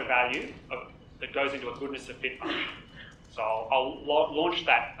parameter value that goes into a goodness of fit function. So I'll launch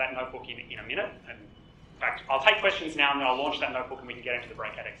that notebook in a minute. And in fact, I'll take questions now and then I'll launch that notebook and we can get into the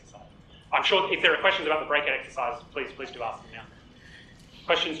breakout exercise. I'm sure if there are questions about the breakout exercise, please do ask them now.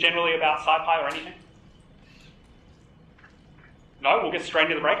 Questions generally about SciPy or anything? No? We'll get straight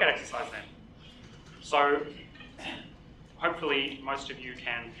into the breakout exercise then. So hopefully most of you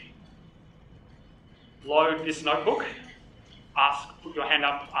can load this notebook. Put your hand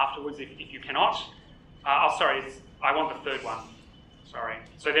up afterwards if you cannot. Sorry, I want the third one. Sorry.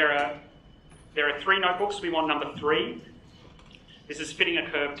 So there are 3 notebooks. We want number 3. This is fitting a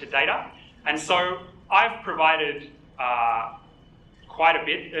curve to data. And so I've provided quite a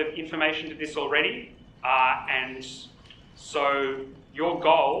bit of information to this already. And so your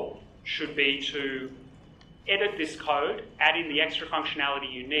goal should be to edit this code, add in the extra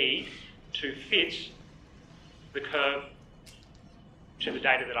functionality you need to fit the curve to the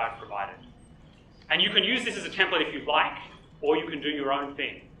data that I've provided. And you can use this as a template if you like, or you can do your own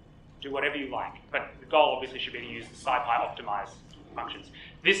thing. Do whatever you like. But the goal obviously should be to use the SciPy optimized functions.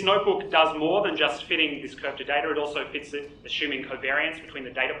 This notebook does more than just fitting this curve to data. It also fits it, assuming covariance between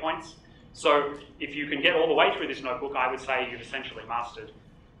the data points. So if you can get all the way through this notebook, I would say you've essentially mastered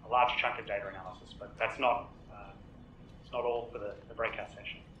a large chunk of data analysis. But that's not, it's not all for the breakout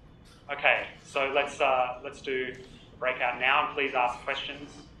session. Okay, so let's do the breakout now, and please ask questions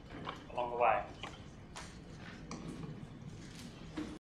along the way.